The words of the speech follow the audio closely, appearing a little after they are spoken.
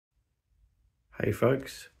Hey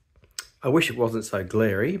folks, I wish it wasn't so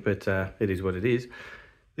glary, but it is what it is.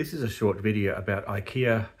 This is a short video about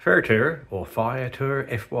Ikea FYRTUR or FYRTUR,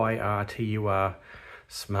 F-Y-R-T-U-R,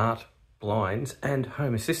 smart blinds and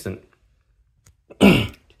home assistant.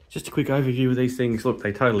 Just a quick overview of these things. Look,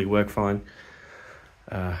 they totally work fine.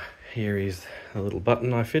 Here is a little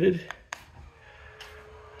button I fitted,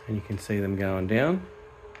 and you can see them going down.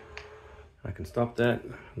 I can stop that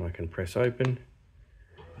and I can press open,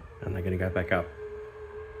 and they're going to go back up.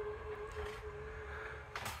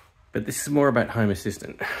 But this is more about home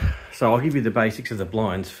assistant. So I'll give you the basics of the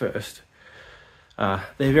blinds first. They're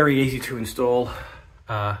very easy to install.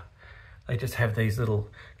 They just have these little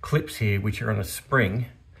clips here which are on a spring.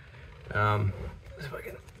 If I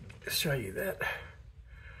can show you that.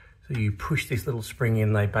 So you push this little spring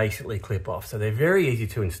in, they basically clip off. So they're very easy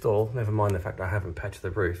to install, never mind the fact I haven't patched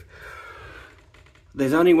the roof.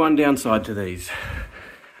 There's only one downside to these,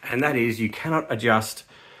 and that is you cannot adjust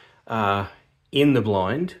in the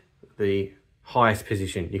blind the highest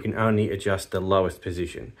position. You can only adjust the lowest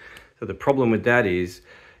position. So the problem with that is,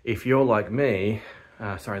 if you're like me,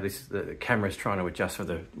 sorry, this is the camera's trying to adjust for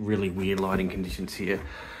the really weird lighting conditions here.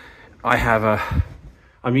 I'm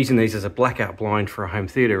using these as a blackout blind for a home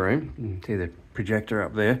theatre room. You can see the projector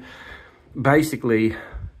up there. Basically,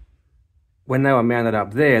 when they were mounted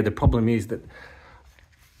up there, the problem is that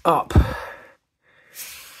up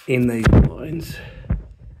in these blinds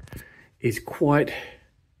is quite,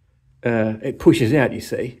 it pushes out, you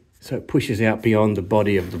see. So it pushes out beyond the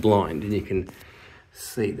body of the blind, and you can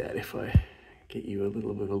see that if I get you a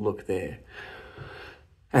little bit of a look there.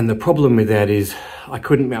 And the problem with that is I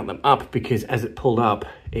couldn't mount them up because as it pulled up,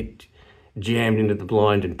 it jammed into the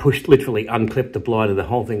blind and pushed, literally unclipped the blind, and the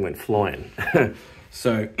whole thing went flying.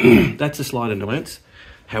 So that's a slight annoyance.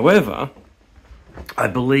 However, I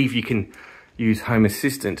believe you can use Home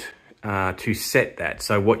Assistant to set that.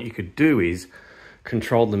 So what you could do is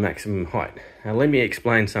control the maximum height. Now let me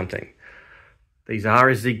explain something. These are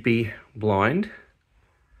a Zigbee blind,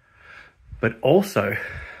 but also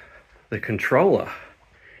the controller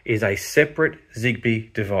is a separate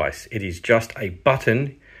Zigbee device. It is just a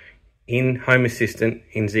button in Home Assistant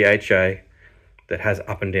in ZHA that has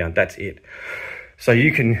up and down. That's it. So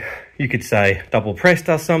you could say double press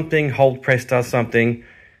does something, hold press does something.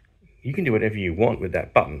 You can do whatever you want with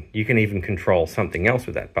that button. You can even control something else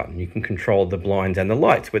with that button. You can control the blinds and the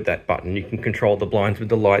lights with that button. You can control the blinds with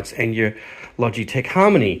the lights and your Logitech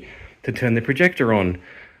Harmony to turn the projector on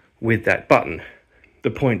with that button. The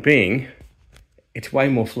point being, it's way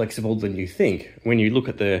more flexible than you think. When you look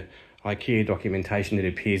at the Ikea documentation, it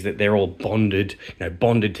appears that they're all bonded,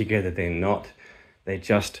 bonded together. They're not. They're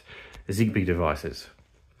just Zigbee devices.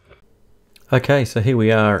 Okay, so here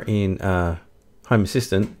we are in Home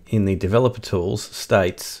Assistant in the developer tools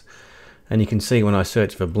states, and you can see when I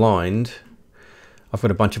search for blind, I've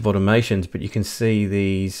got a bunch of automations, but you can see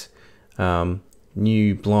these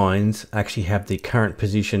new blinds actually have the current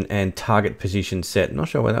position and target position set. Not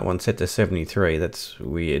sure why that one's set to 73. That's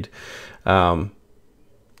weird.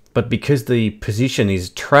 But because the position is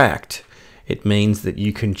tracked, it means that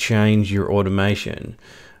you can change your automation.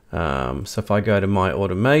 So if I go to my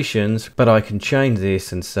automations, but I can change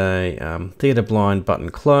this and say theatre blind button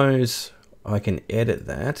close. I can edit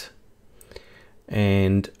that,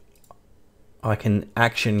 and I can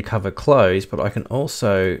action cover close, but I can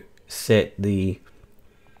also set the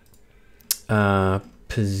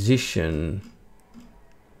position,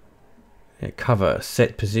 cover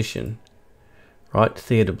set position, right?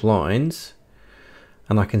 Theatre blinds,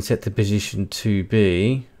 and I can set the position to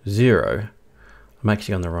be 0. I'm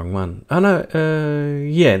actually on the wrong one. Oh no,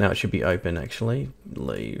 yeah, no, it should be open actually.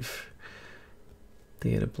 Leave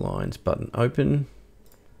theatre blinds button open.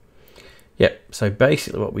 Yep, so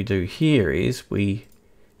basically what we do here is we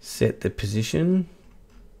set the position,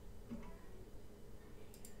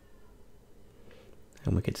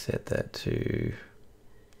 and we could set that to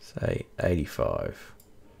say 85.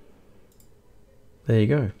 There you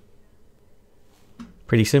go.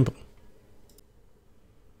 Pretty simple.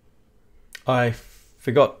 I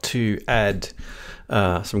forgot to add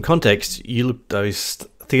some context. You look at those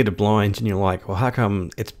theatre blinds and you're like, well, how come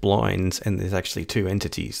it's blinds and there's actually two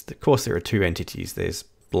entities? Of course there are two entities. There's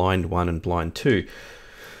blind 1 and blind 2.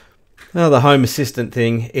 Now the Home Assistant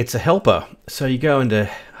thing, it's a helper. So you go into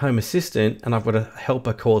Home Assistant and I've got a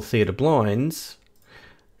helper called theatre blinds,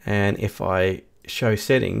 and if I show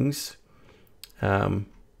settings,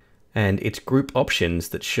 and it's group options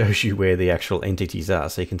that shows you where the actual entities are.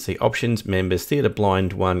 So you can see options, members, theatre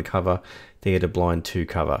blind 1 cover, theatre blind 2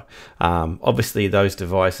 cover. Obviously those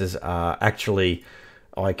devices are actually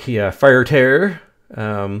Ikea FYRTUR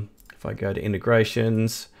If I go to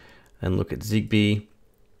integrations and look at Zigbee,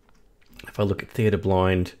 if I look at theatre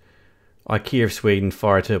blind, Ikea of Sweden,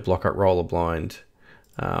 FYRTUR, block-up roller blind.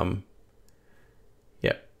 Yeah,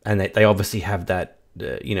 and they obviously have that,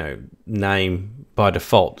 you know, name by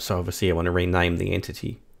default. So obviously I want to rename the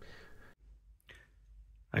entity.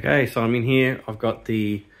 Okay, so I'm in here. I've got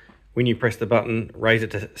the, when you press the button, raise it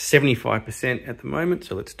to 75% at the moment.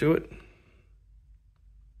 So let's do it.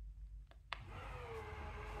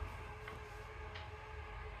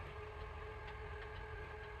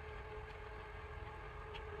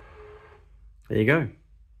 There you go.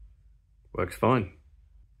 Works fine.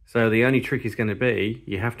 So the only trick is going to be,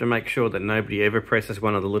 you have to make sure that nobody ever presses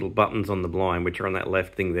one of the little buttons on the blind, which are on that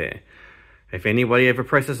left thing there. If anybody ever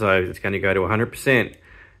presses those, it's going to go to 100%.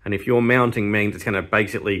 And if your mounting means it's going to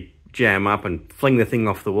basically jam up and fling the thing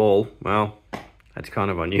off the wall, well, that's kind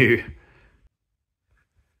of on you.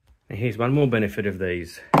 And here's one more benefit of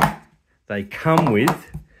these. They come with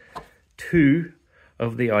 2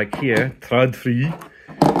 of the Ikea TRADFRI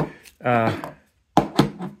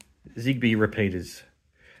Zigbee repeaters,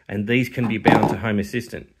 and these can be bound to Home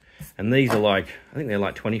Assistant, and these are like, I think they're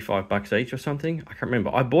like 25 bucks each or something. I can't remember.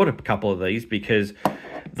 I bought a couple of these because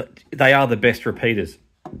they are the best repeaters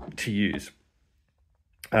to use.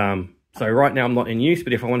 So right now I'm not in use,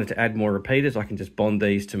 but if I wanted to add more repeaters, I can just bond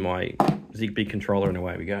these to my Zigbee controller and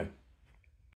away we go.